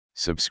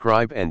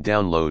Subscribe and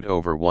download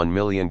over 1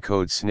 million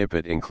code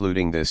snippet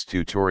including this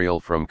tutorial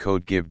from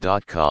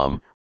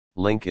codegive.com,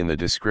 link in the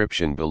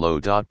description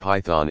below.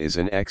 Python is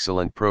an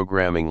excellent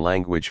programming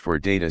language for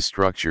data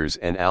structures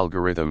and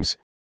algorithms,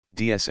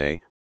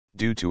 DSA,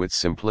 due to its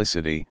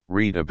simplicity,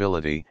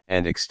 readability,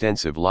 and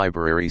extensive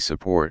library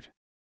support.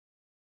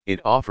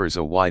 It offers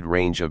a wide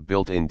range of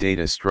built-in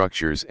data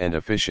structures and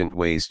efficient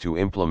ways to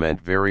implement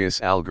various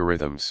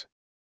algorithms.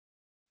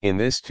 In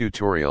this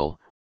tutorial,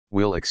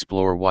 we'll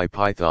explore why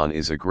Python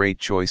is a great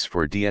choice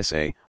for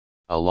DSA,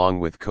 along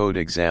with code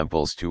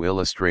examples to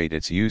illustrate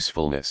its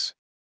usefulness.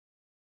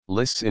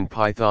 Lists in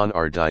Python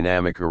are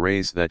dynamic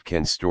arrays that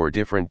can store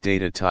different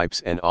data types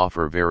and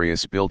offer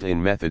various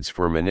built-in methods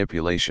for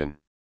manipulation.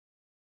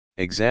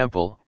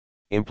 Example,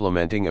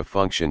 implementing a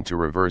function to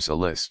reverse a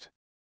list.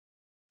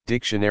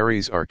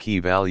 Dictionaries are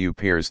key-value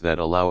pairs that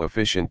allow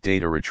efficient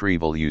data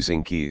retrieval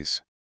using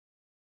keys.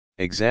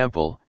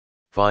 Example,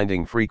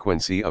 finding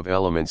frequency of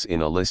elements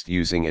in a list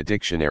using a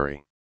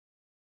dictionary.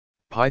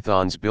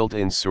 Python's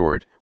built-in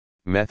sort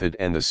method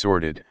and the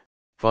sorted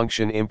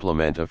function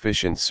implement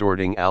efficient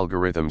sorting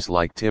algorithms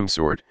like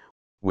Timsort,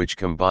 which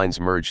combines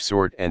merge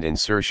sort and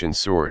insertion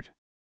sort.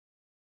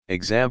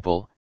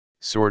 Example,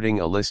 sorting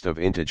a list of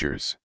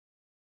integers.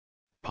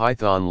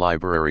 Python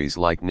libraries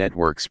like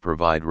networks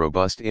provide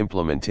robust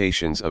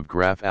implementations of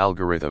graph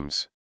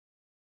algorithms.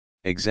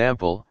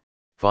 Example,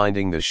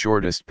 finding the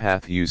shortest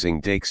path using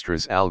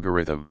Dijkstra's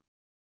algorithm.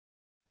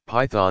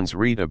 Python's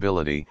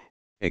readability,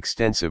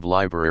 extensive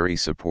library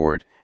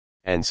support,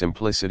 and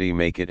simplicity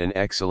make it an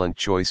excellent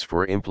choice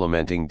for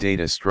implementing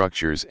data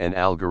structures and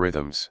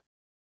algorithms.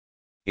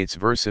 Its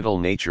versatile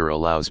nature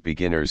allows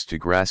beginners to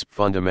grasp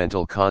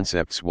fundamental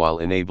concepts while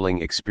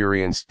enabling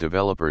experienced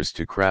developers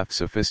to craft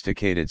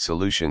sophisticated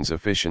solutions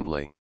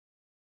efficiently.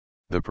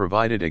 The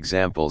provided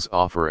examples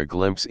offer a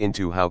glimpse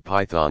into how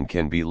Python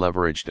can be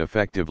leveraged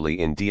effectively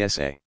in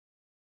DSA.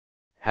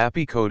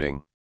 Happy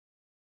coding!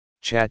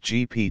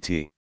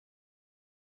 ChatGPT